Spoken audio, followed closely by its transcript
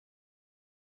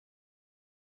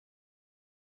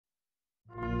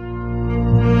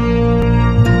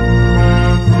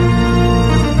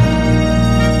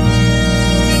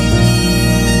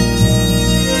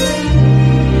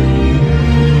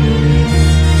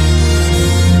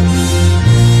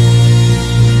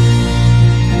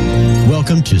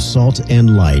Salt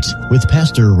and Light with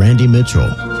Pastor Randy Mitchell.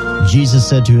 Jesus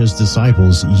said to his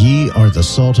disciples, "Ye are the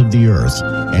salt of the earth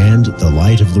and the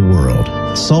light of the world."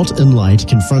 Salt and Light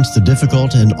confronts the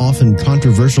difficult and often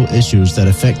controversial issues that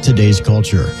affect today's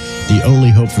culture. The only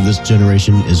hope for this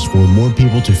generation is for more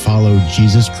people to follow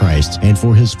Jesus Christ and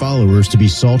for his followers to be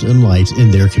salt and light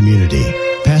in their community.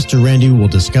 Pastor Randy will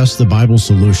discuss the Bible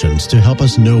solutions to help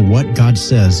us know what God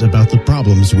says about the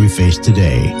problems we face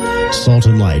today. Salt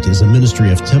and Light is a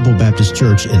ministry of Temple Baptist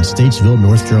Church in Statesville,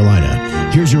 North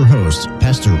Carolina. Here's your host,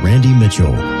 Pastor Randy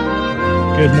Mitchell.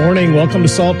 Good morning. Welcome to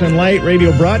Salt and Light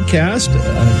radio broadcast.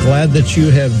 Glad that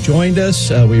you have joined us.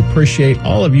 We appreciate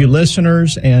all of you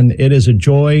listeners, and it is a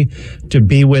joy to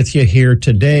be with you here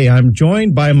today. I'm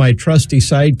joined by my trusty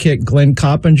sidekick, Glenn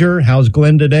Coppinger. How's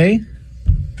Glenn today?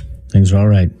 Things are all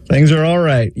right. Things are all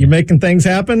right. You making things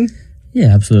happen?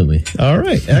 Yeah, absolutely. All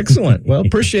right. Excellent. Well,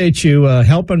 appreciate you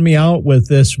helping me out with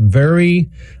this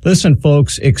listen,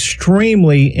 folks,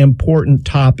 extremely important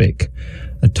topic.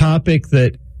 A topic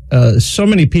that so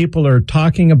many people are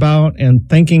talking about and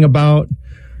thinking about.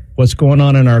 What's going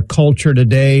on in our culture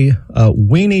today.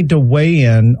 We need to weigh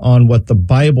in on what the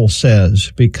Bible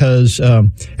says, because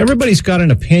everybody's got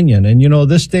an opinion. And, you know,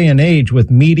 this day and age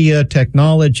with media,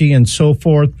 technology, and so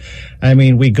forth, I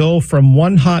mean, we go from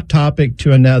one hot topic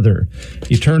to another.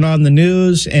 You turn on the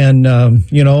news and,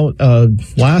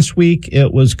 last week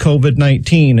it was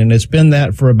COVID-19, and it's been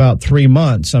that for about 3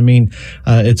 months. I mean,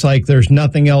 it's like there's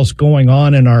nothing else going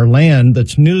on in our land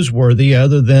that's newsworthy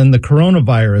other than the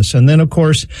coronavirus. And then, of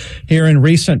course, here in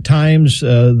recent times,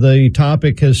 the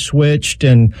topic has switched,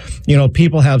 and, you know,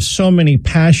 people have so many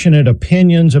passionate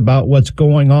opinions about what's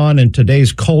going on in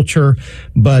today's culture.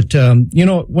 But,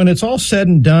 when it's all said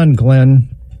and done, Glenn,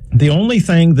 the only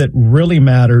thing that really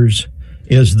matters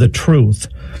is the truth.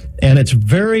 And it's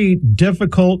very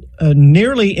difficult,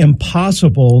 nearly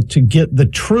impossible to get the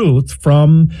truth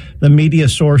from the media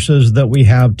sources that we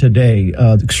have today.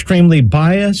 Extremely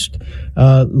biased,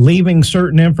 leaving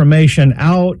certain information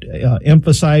out,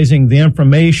 emphasizing the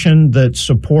information that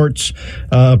supports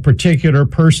a particular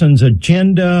person's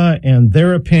agenda and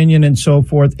their opinion and so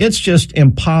forth. It's just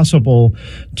impossible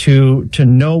to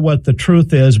know what the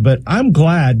truth is. But I'm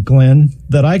glad, Glenn,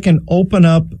 that I can open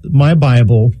up my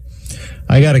Bible.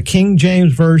 I got a King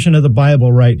James version of the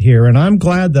Bible right here, and I'm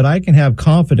glad that I can have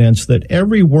confidence that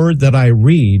every word that I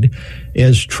read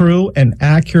is true and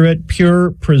accurate,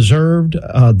 pure, preserved,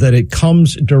 that it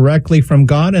comes directly from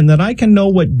God, and that I can know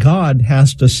what God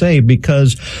has to say,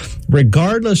 because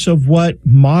regardless of what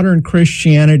modern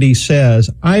Christianity says,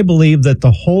 I believe that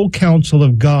the whole counsel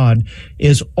of God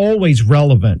is always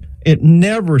relevant. It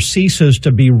never ceases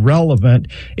to be relevant.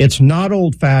 It's not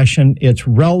old-fashioned. It's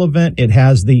relevant. It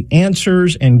has the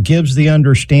answers and gives the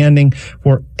understanding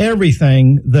for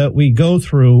everything that we go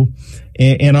through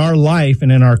in our life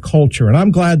and in our culture. And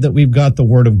I'm glad that we've got the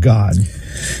Word of God.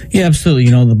 Yeah, absolutely.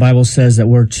 You know, the Bible says that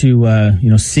we're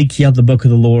to, seek ye out the book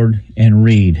of the Lord and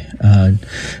read.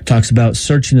 It talks about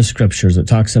searching the Scriptures. It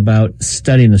talks about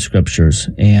studying the Scriptures.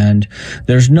 And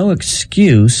there's no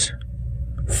excuse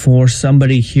for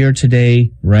somebody here today,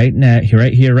 right now,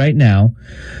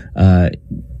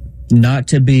 not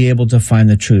to be able to find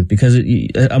the truth, because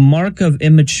a mark of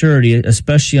immaturity,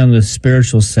 especially on the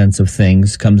spiritual sense of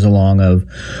things, comes along of,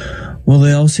 well,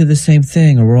 they all say the same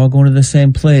thing, or we're all going to the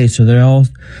same place, or they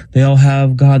all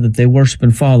have God that they worship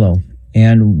and follow.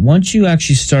 And once you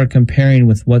actually start comparing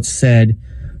with what's said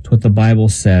to what the Bible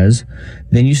says,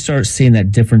 then you start seeing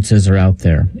that differences are out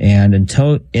there. And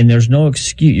there's no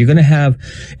excuse. You're going to have,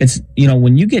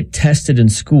 when you get tested in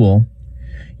school,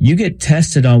 you get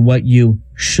tested on what you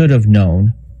should have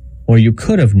known or you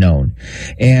could have known.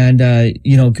 And,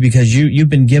 because you've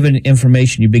been given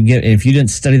information, if you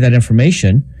didn't study that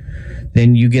information,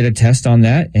 then you get a test on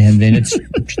that. And then it's,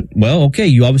 well, okay,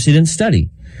 you obviously didn't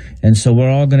study. And so we're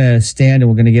all going to stand and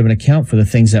we're going to give an account for the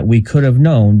things that we could have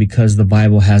known, because the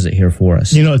Bible has it here for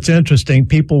us. You know, it's interesting.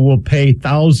 People will pay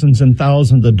thousands and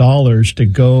thousands of dollars to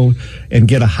go and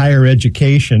get a higher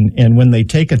education. And when they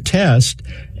take a test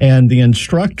and the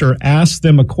instructor asks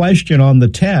them a question on the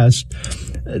test,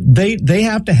 they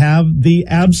have to have the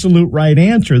absolute right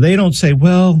answer. They don't say,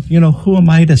 well, who am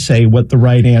I to say what the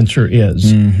right answer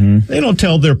is? Mm-hmm. They don't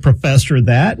tell their professor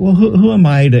that. Well, who am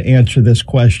I to answer this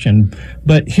question?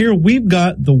 But here we've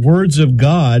got the words of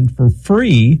God for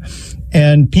free,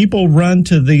 And people run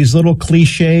to these little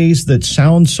cliches that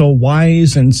sound so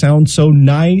wise and sound so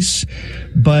nice,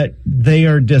 but they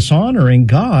are dishonoring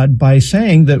God by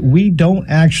saying that we don't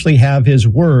actually have his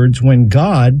words when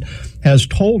God has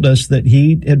told us that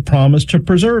he had promised to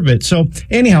preserve it. So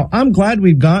anyhow, I'm glad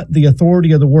we've got the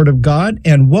authority of the Word of God,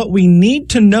 and what we need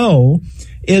to know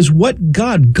is what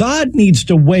God needs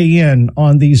to weigh in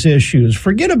on these issues.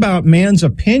 Forget about man's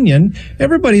opinion.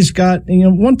 Everybody's got,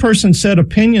 one person said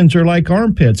opinions are like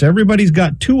armpits. Everybody's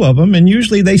got two of them, and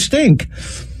usually they stink.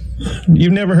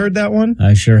 You've never heard that one?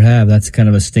 I sure have. That's kind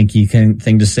of a stinky thing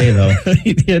to say, though.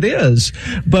 It is.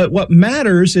 But what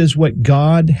matters is what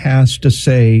God has to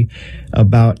say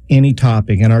about any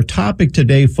topic. And our topic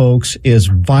today, folks, is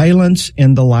violence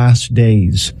in the last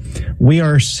days. We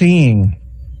are seeing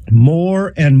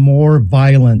more and more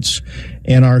violence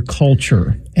in our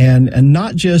culture, and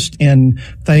not just in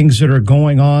things that are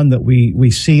going on that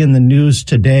we see in the news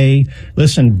today.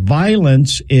 Listen,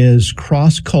 violence is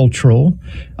cross-cultural.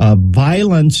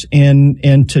 Violence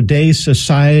in today's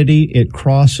society, it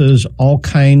crosses all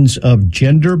kinds of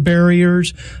gender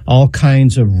barriers, all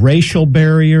kinds of racial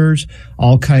barriers,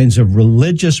 all kinds of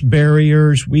religious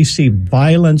barriers. We see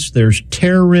violence. There's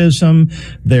terrorism.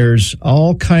 There's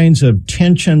all kinds of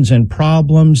tensions and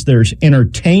problems. There's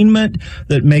entertainment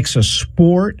that makes a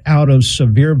sport out of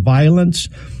severe violence.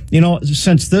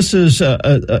 Since this is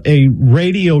a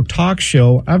radio talk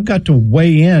show, I've got to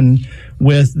weigh in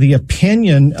with the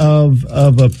opinion of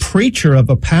a preacher, of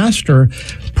a pastor.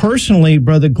 Personally,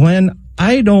 Brother Glenn,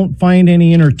 I don't find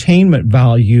any entertainment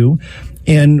value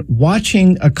in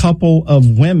watching a couple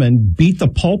of women beat the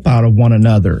pulp out of one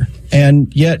another.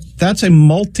 And yet that's a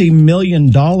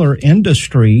multi-million-dollar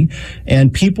industry,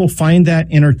 and people find that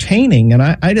entertaining. And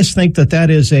I just think that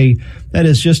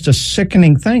is just a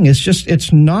sickening thing.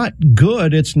 It's not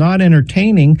good. It's not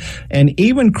entertaining. And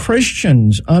even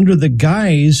Christians, under the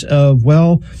guise of,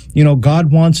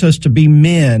 God wants us to be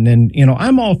men. And,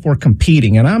 I'm all for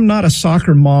competing, and I'm not a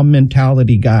soccer mom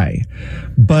mentality guy.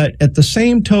 But at the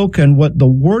same token, what the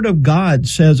Word of God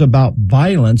says about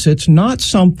violence, it's not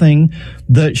something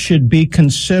that should be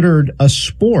considered a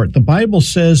sport. The Bible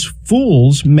says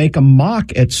fools make a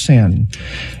mock at sin.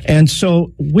 And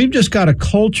so we've just got a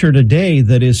culture today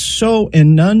that is so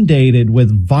inundated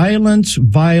with violence,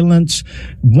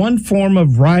 one form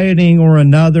of rioting or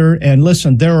another. And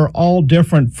listen, there are all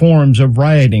different forms of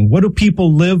rioting. What do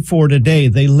people live for today?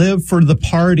 They live for the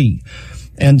party.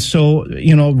 And so,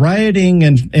 rioting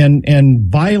and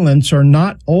violence are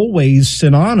not always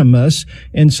synonymous.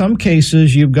 In some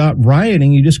cases, you've got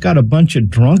rioting. You just got a bunch of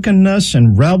drunkenness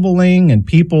and reveling and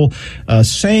people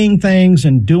saying things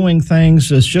and doing things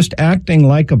that's just acting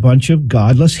like a bunch of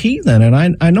godless heathen.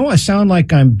 And I know I sound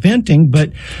like I'm venting, but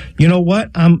you know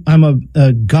what?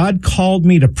 God called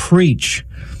me to preach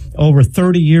over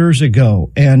 30 years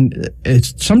ago. And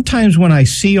it's sometimes when I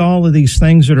see all of these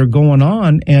things that are going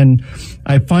on, and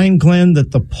I find, Glenn,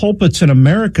 that the pulpits in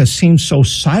America seem so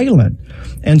silent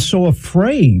and so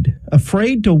afraid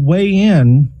to weigh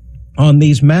in on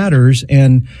these matters.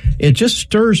 And it just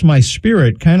stirs my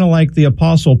spirit, kind of like the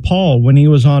Apostle Paul when he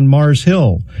was on Mars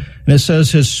Hill. And it says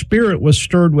his spirit was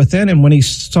stirred within him when he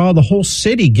saw the whole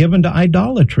city given to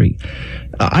idolatry.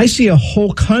 I see a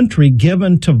whole country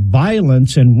given to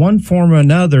violence in one form or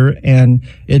another, and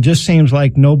it just seems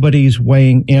like nobody's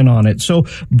weighing in on it. So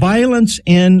violence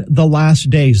in the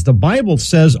last days. The Bible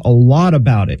says a lot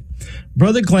about it.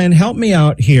 Brother Glenn, help me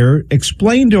out here.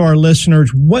 Explain to our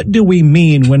listeners, what do we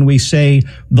mean when we say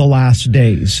the last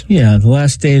days? Yeah, the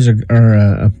last days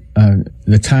are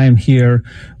the time here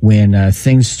when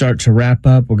things start to wrap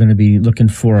up. We're going to be looking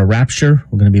for a rapture.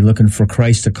 We're going to be looking for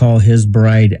Christ to call his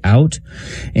bride out.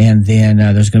 And then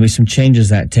there's going to be some changes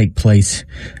that take place.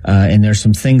 And there's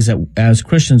some things that as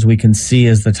Christians we can see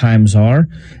as the times are,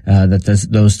 that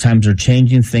those times are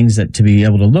changing, things that to be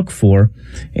able to look for.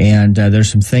 And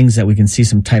there's some things that we can see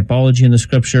some typology in the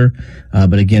scripture.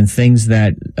 But again, things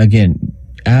that,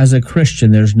 as a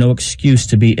Christian, there's no excuse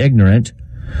to be ignorant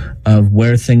of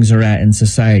where things are at in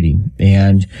society.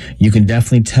 And you can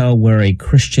definitely tell where a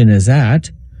Christian is at,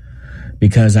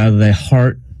 because out of the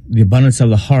heart, the abundance of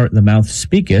the heart, the mouth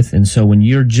speaketh. And so when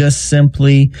you're just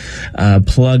simply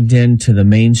plugged into the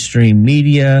mainstream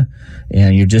media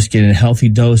and you're just getting a healthy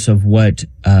dose of what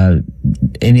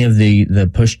any of the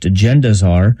pushed agendas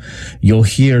are, you'll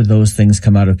hear those things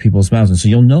come out of people's mouths, and so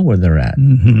you'll know where they're at.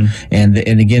 Mm-hmm. And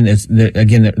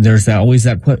again, there's always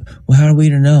that question. Well, how are we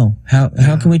to know?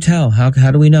 How can we tell? How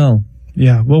do we know?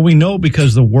 Yeah, well, we know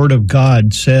because the Word of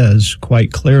God says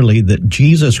quite clearly that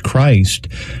Jesus Christ,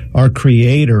 our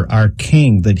Creator, our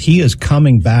King, that He is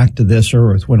coming back to this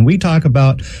earth. When we talk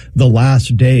about the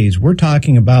last days, we're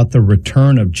talking about the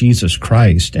return of Jesus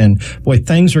Christ. And boy,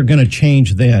 things are going to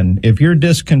change then. If you're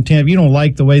discontent, if you don't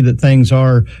like the way that things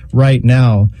are right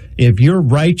now, if you're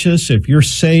righteous, if you're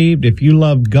saved, if you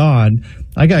love God,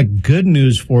 I got good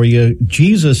news for you.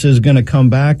 Jesus is going to come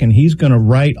back and He's going to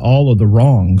right all of the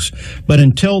wrongs. But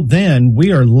until then,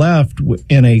 we are left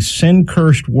in a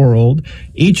sin-cursed world.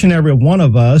 Each and every one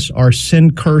of us are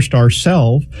sin-cursed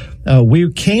ourselves.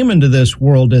 We came into this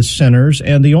world as sinners,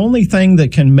 and the only thing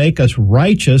that can make us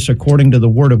righteous, according to the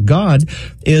Word of God,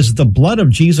 is the blood of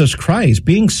Jesus Christ,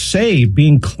 being saved,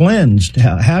 being cleansed,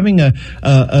 having a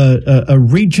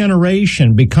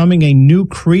regeneration, becoming a new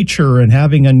creature, and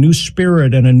having a new spirit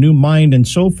and a new mind, and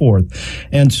so forth.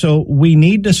 And so we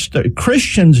need to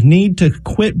Christians need to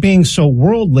quit being so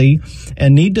worldly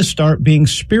and need to start being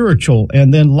spiritual.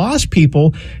 And then lost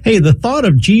people, hey, the thought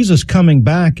of Jesus coming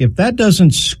back, if that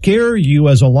doesn't scare you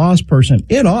as a lost person,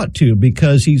 it ought to,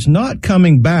 because He's not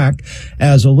coming back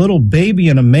as a little baby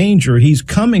in a manger. He's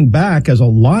coming back as a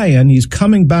lion. He's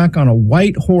coming back on a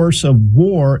white horse of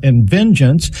war and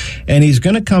vengeance, and He's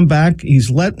going to come back.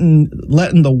 He's letting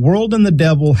the world and the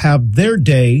devil have their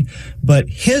day, but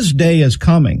His day is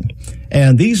coming.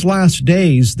 And these last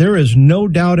days, there is no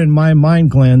doubt in my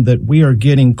mind, Glenn, that we are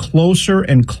getting closer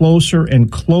and closer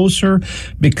and closer,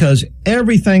 because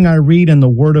everything I read in the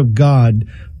Word of God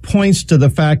points to the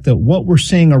fact that what we're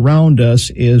seeing around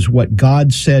us is what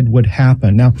God said would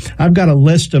happen. Now, I've got a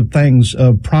list of things,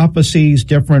 of prophecies,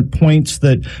 different points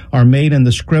that are made in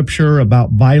the Scripture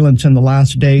about violence in the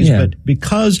last days, but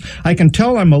because I can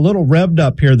tell I'm a little revved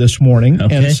up here this morning,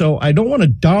 and so I don't want to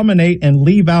dominate and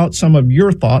leave out some of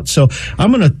your thoughts, so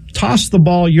I'm going to toss the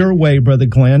ball your way, Brother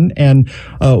Glenn. And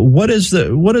what is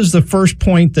the first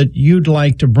point that you'd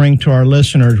like to bring to our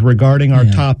listeners regarding our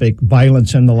topic,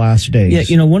 violence in the last days? Yeah,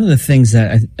 you know, one of the things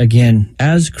that, again,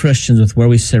 as Christians, with where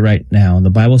we sit right now, the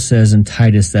Bible says in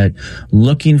Titus that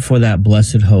looking for that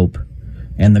blessed hope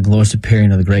and the glorious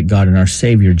appearing of the great God and our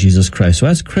Savior, Jesus Christ. So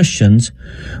as Christians,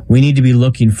 we need to be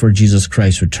looking for Jesus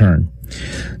Christ's return.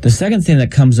 The second thing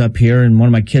that comes up here, and one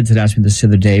of my kids had asked me this the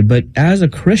other day, but as a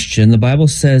Christian, the Bible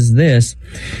says this,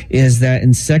 is that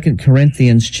in 2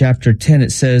 Corinthians chapter 10,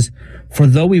 it says, "For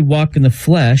though we walk in the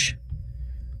flesh,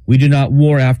 we do not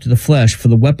war after the flesh, for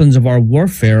the weapons of our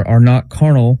warfare are not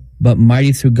carnal, but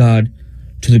mighty through God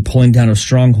to the pulling down of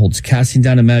strongholds, casting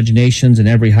down imaginations and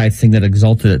every high thing that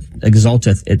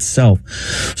exalteth itself."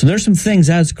 So there's some things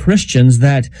as Christians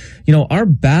that, you know, our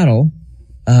battle,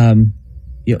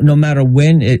 no matter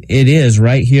when it is,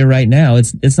 right here, right now,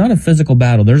 it's not a physical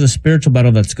battle. There's a spiritual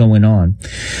battle that's going on.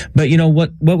 But you know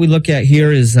what we look at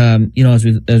here is, as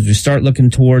we start looking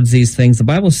towards these things, the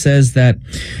Bible says that,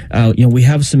 we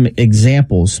have some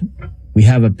examples. We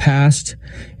have a past,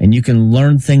 and you can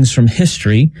learn things from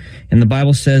history. And the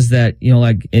Bible says that,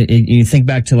 you think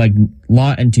back to like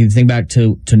Lot, and you think back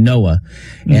to Noah.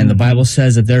 Mm-hmm. And the Bible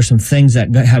says that there are some things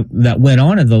that went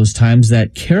on in those times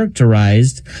that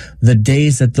characterized the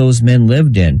days that those men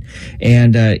lived in.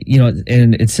 And,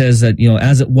 and it says that,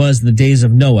 as it was in the days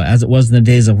of Noah, as it was in the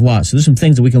days of Lot. So there's some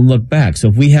things that we can look back. So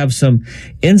if we have some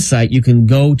insight, you can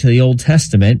go to the Old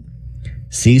Testament,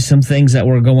 see some things that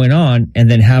were going on,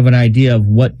 and then have an idea of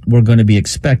what we're going to be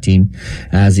expecting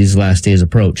as these last days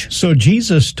approach. So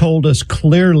Jesus told us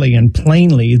clearly and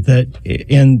plainly that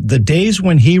in the days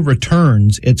when He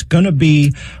returns, it's going to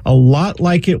be a lot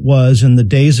like it was in the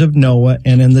days of Noah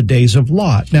and in the days of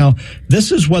Lot. Now,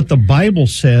 this is what the Bible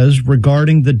says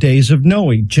regarding the days of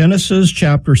Noah. Genesis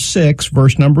chapter 6,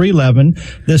 verse number 11.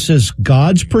 This is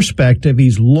God's perspective.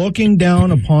 He's looking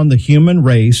down upon the human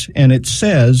race, and it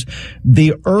says, "The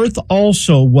earth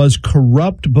also was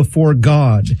corrupt before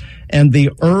God, and the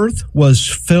earth was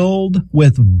filled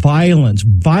with violence."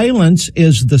 Violence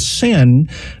is the sin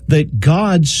that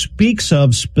God speaks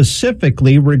of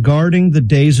specifically regarding the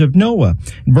days of Noah.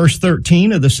 Verse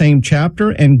 13 of the same chapter,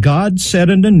 "And God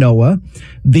said unto Noah,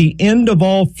 the end of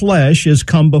all flesh is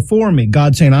come before me."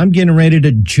 God saying, I'm getting ready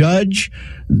to judge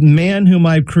man whom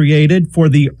I've created, for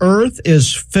the earth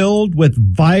is filled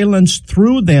with violence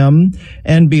through them,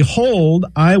 and behold,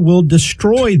 I will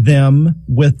destroy them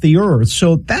with the earth.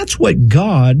 So that's what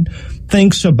God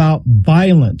thinks about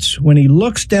violence, when he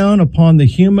looks down upon the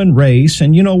human race,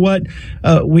 and you know what?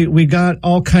 We got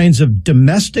all kinds of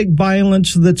domestic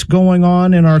violence that's going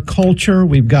on in our culture.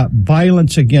 We've got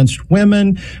violence against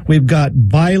women. We've got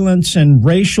violence and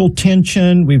racial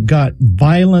tension. We've got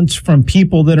violence from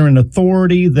people that are in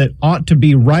authority that ought to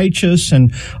be righteous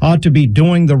and ought to be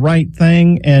doing the right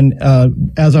thing. And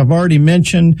as I've already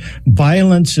mentioned,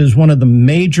 violence is one of the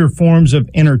major forms of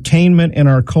entertainment in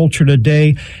our culture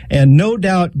today. And no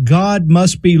doubt God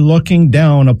must be looking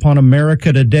down upon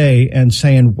America today and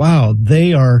saying, wow,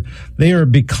 they are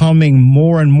becoming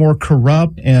more and more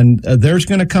corrupt. And there's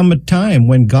going to come a time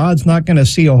when God's not going to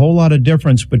see a whole lot of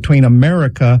difference between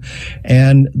America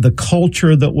and the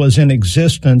culture that was in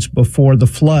existence before the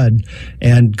flood.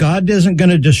 And God isn't going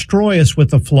to destroy us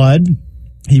with the flood.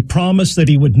 He promised that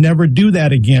he would never do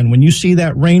that again. When you see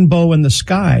that rainbow in the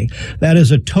sky, that is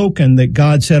a token that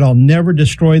God said, I'll never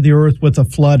destroy the earth with a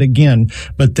flood again.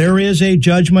 But there is a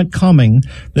judgment coming.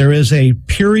 There is a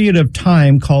period of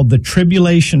time called the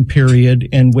tribulation period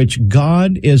in which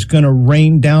God is going to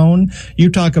rain down.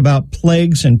 You talk about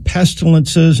plagues and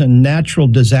pestilences and natural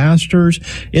disasters.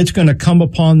 It's going to come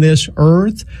upon this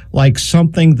earth like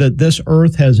something that this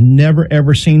earth has never,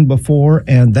 ever seen before.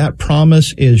 And that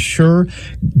promise is sure.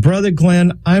 Brother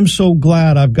Glenn, I'm so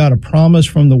glad I've got a promise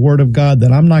from the Word of God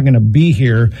that I'm not going to be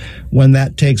here when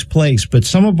that takes place. But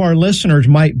some of our listeners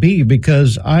might be,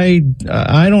 because I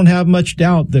don't have much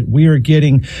doubt that we are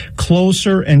getting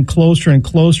closer and closer and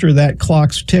closer. That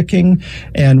clock's ticking.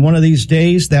 And one of these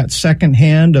days, that second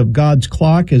hand of God's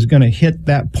clock is going to hit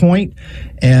that point.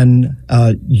 And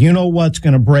you know what's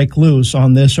going to break loose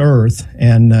on this earth,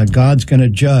 and God's going to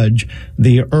judge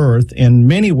the earth in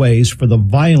many ways for the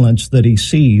violence that he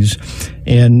sees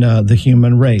in the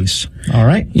human race. All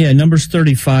right? Yeah, Numbers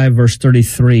 35, verse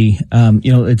 33,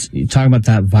 it's talking about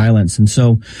that violence. And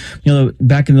so,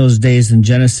 back in those days in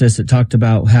Genesis, it talked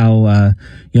about how,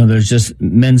 there's just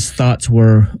men's thoughts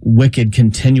were wicked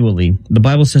continually. The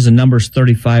Bible says in Numbers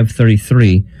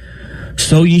 35:33,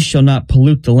 so ye shall not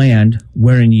pollute the land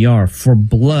wherein ye are, for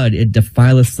blood it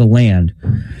defileth the land,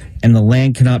 and the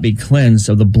land cannot be cleansed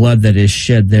of the blood that is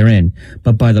shed therein,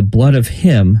 but by the blood of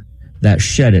him that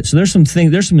shed it. So there's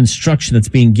some instruction that's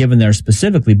being given there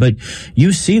specifically, but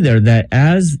you see there that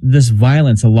as this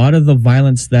violence, a lot of the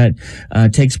violence that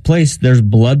takes place, there's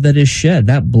blood that is shed.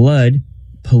 That blood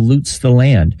pollutes the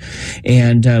land.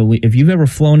 And if you've ever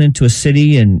flown into a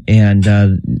city and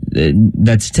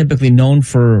that's typically known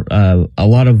for a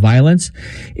lot of violence,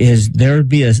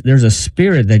 there's a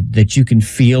spirit that you can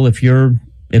feel if you're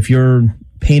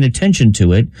paying attention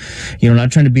to it.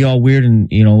 Not trying to be all weird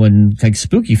and like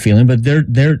spooky feeling, but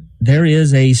there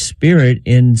is a spirit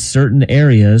in certain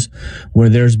areas where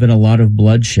there's been a lot of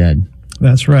bloodshed.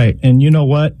 That's right. And you know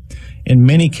what? In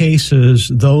many cases,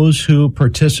 those who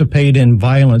participate in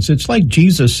violence, it's like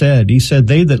Jesus said. He said,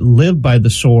 they that live by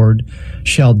the sword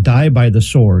shall die by the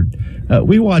sword.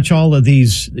 We watch all of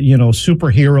these,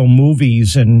 superhero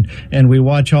movies, and we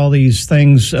watch all these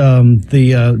things. The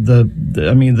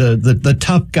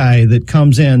tough guy that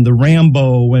comes in, the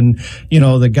Rambo, and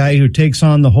the guy who takes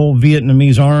on the whole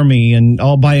Vietnamese army and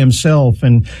all by himself.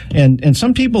 And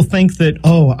some people think that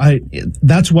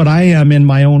that's what I am in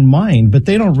my own mind, but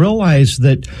they don't realize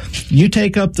that you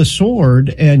take up the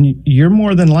sword and you're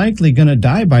more than likely going to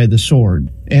die by the sword.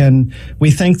 And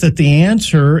we think that the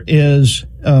answer is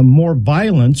more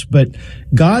violence, but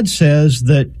God says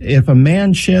that if a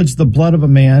man sheds the blood of a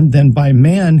man, then by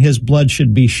man his blood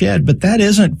should be shed. But that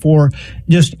isn't for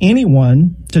just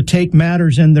anyone to take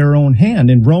matters in their own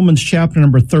hand. In Romans chapter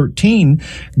number 13,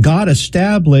 God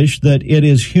established that it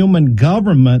is human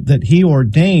government that he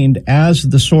ordained as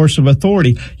the source of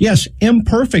authority. Yes,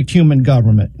 imperfect human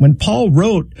government. When Paul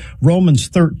wrote Romans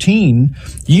 13,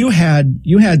 you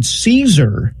had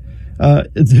Caesar,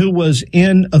 who was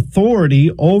in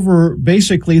authority over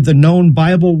basically the known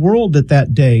Bible world at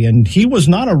that day. And he was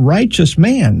not a righteous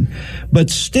man,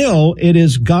 but still it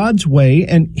is God's way.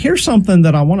 And here's something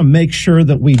that I want to make sure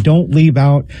that we don't leave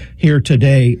out here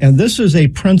today. And this is a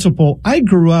principle. I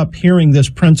grew up hearing this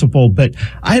principle, but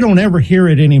I don't ever hear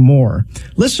it anymore.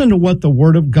 Listen to what the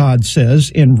Word of God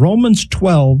says in Romans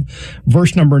 12,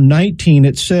 verse number 19.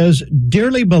 It says,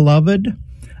 dearly beloved,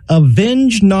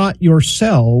 avenge not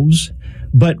yourselves,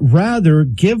 but rather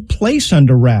give place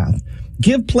unto wrath.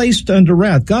 Give place unto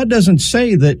wrath. God doesn't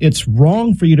say that it's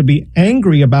wrong for you to be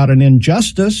angry about an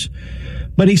injustice,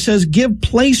 but he says give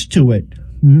place to it.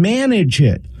 Manage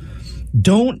it.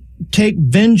 Don't take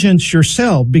vengeance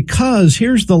yourself, because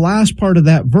here's the last part of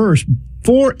that verse.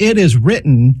 For it is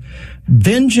written,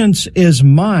 vengeance is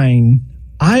mine,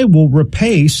 I will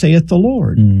repay, saith the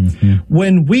Lord.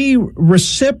 When we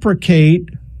reciprocate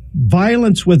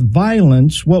violence with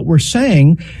violence, what we're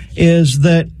saying is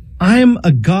that I'm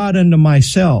a God unto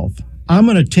myself. I'm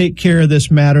going to take care of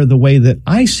this matter the way that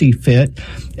I see fit.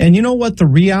 And you know what the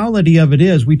reality of it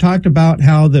is? We talked about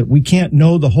how that we can't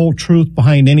know the whole truth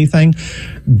behind anything.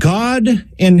 God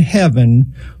in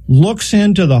heaven looks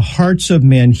into the hearts of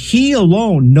men. He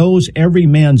alone knows every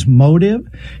man's motive.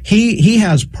 He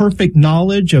has perfect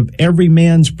knowledge of every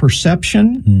man's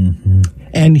perception.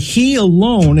 And he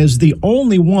alone is the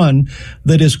only one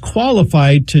that is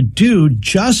qualified to do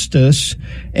justice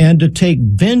and to take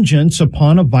vengeance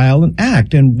upon a violent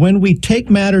act. And when we take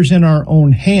matters in our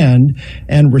own hand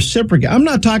and reciprocate, I'm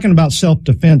not talking about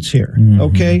self-defense here,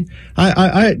 okay?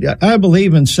 I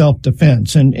believe in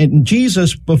self-defense. And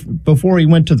Jesus, before he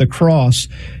went to the cross,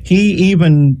 he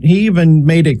even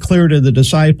made it clear to the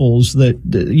disciples that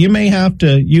you may have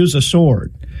to use a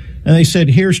sword. And they said,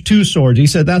 here's 2 swords. He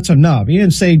said, that's enough. He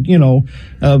didn't say,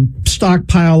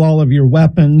 stockpile all of your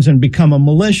weapons and become a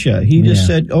militia. He just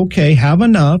said, okay, have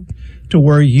enough to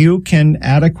where you can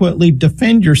adequately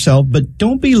defend yourself, but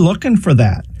don't be looking for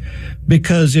that.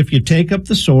 Because if you take up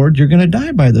the sword, you're going to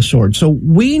die by the sword. So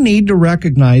we need to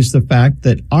recognize the fact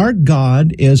that our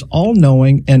God is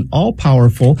all-knowing and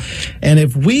all-powerful. And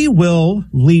if we will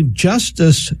leave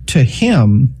justice to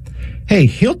him, hey,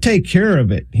 he'll take care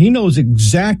of it. He knows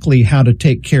exactly how to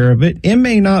take care of it. It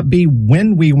may not be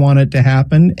when we want it to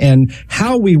happen and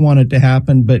how we want it to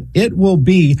happen, but it will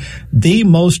be the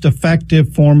most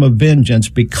effective form of vengeance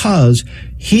because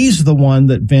he's the one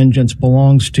that vengeance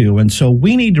belongs to. And so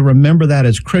we need to remember that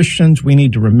as Christians. We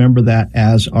need to remember that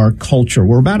as our culture.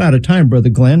 We're about out of time, Brother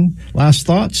Glenn. Last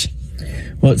thoughts?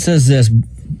 Well, it says this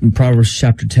in Proverbs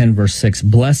chapter 10, verse 6,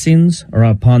 blessings are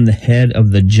upon the head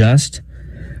of the just,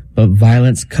 but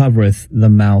violence covereth the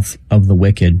mouth of the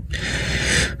wicked.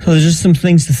 So there's just some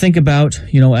things to think about,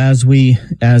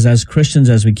 as Christians,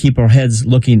 as we keep our heads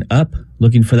looking up,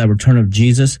 looking for that return of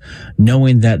Jesus,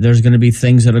 knowing that there's going to be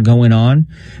things that are going on.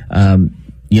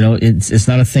 It's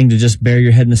not a thing to just bury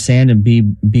your head in the sand and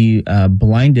be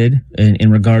blinded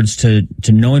in regards to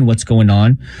knowing what's going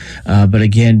on. But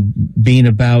again, being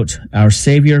about our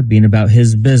Savior, being about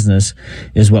his business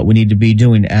is what we need to be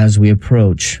doing as we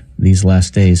approach these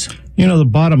last days. The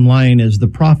bottom line is the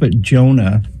prophet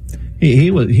Jonah, he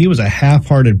was a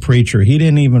half-hearted preacher. He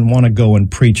didn't even want to go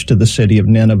and preach to the city of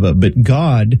Nineveh, but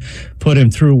God put him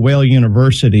through Whale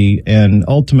University, and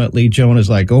ultimately Jonah's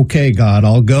like, okay, God,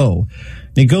 I'll go.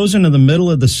 He goes into the middle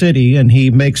of the city and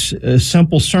he makes a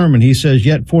simple sermon. He says,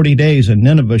 yet 40 days and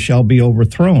Nineveh shall be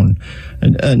overthrown.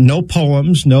 No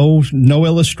poems, no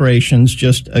illustrations,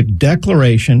 just a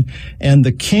declaration. And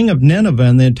the king of Nineveh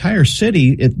and the entire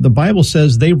city, the Bible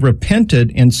says they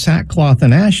repented in sackcloth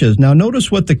and ashes. Now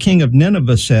notice what the king of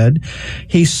Nineveh said.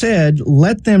 He said,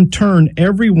 let them turn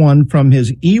everyone from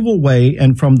his evil way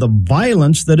and from the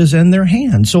violence that is in their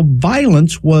hands. So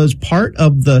violence was part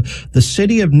of the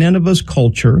city of Nineveh's culture.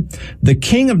 The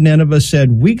king of Nineveh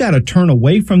said, we got to turn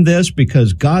away from this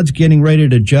because God's getting ready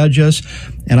to judge us.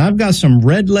 And I've got some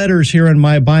red letters here in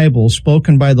my Bible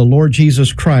spoken by the Lord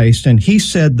Jesus Christ. And he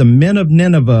said, the men of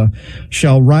Nineveh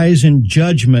shall rise in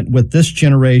judgment with this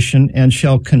generation and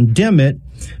shall condemn it,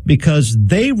 because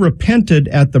they repented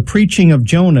at the preaching of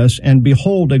Jonas, and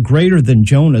behold, a greater than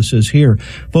Jonas is here.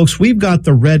 Folks, we've got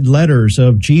the red letters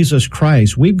of Jesus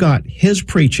Christ. We've got his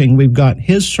preaching. We've got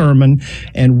his sermon,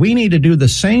 and we need to do the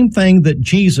same thing that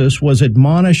Jesus was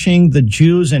admonishing the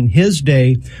Jews in his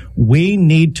day. We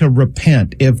need to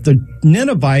repent. If the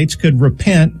Ninevites could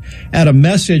repent at a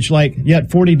message like, yet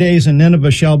 40 days and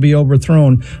Nineveh shall be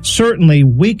overthrown, certainly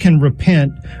we can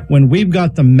repent when we've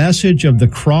got the message of the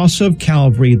cross of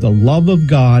Calvary, the love of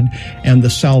God, and the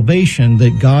salvation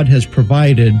that God has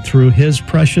provided through his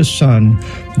precious Son,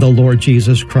 the Lord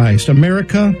Jesus Christ.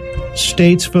 America,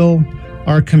 Statesville,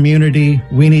 our community,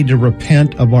 we need to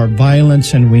repent of our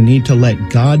violence, and we need to let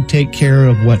God take care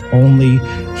of what only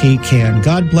he can.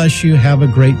 God bless you. Have a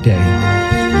great day.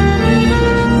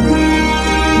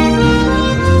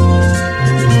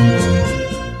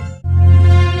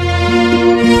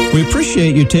 We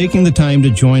appreciate you taking the time to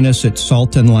join us at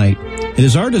Salt and Light. It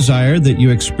is our desire that you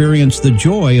experience the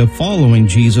joy of following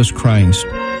Jesus Christ.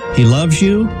 He loves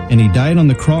you, and he died on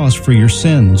the cross for your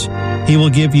sins. He will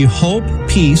give you hope,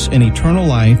 peace, and eternal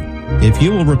life if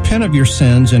you will repent of your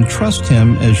sins and trust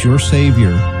him as your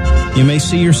Savior. You may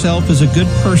see yourself as a good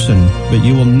person, but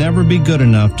you will never be good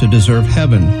enough to deserve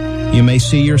heaven. You may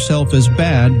see yourself as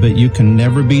bad, but you can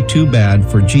never be too bad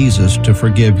for Jesus to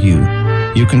forgive you.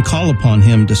 You can call upon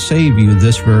him to save you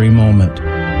this very moment.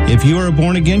 If you are a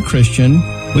born-again Christian,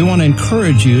 We want to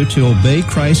encourage you to obey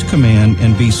Christ's command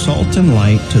and be salt and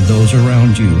light to those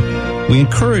around you. We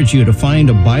encourage you to find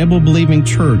a Bible-believing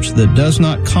church that does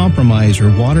not compromise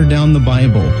or water down the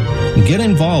Bible, and get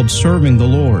involved serving the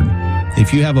Lord.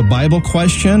 If you have a Bible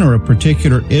question or a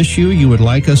particular issue you would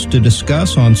like us to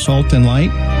discuss on Salt and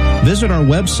Light, visit our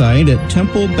website at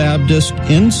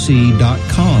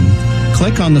templebaptistnc.com.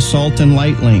 Click on the Salt and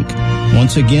Light link.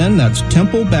 Once again, that's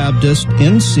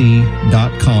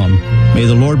templebaptistnc.com. May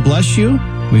the Lord bless you.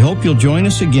 We hope you'll join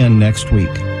us again next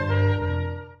week.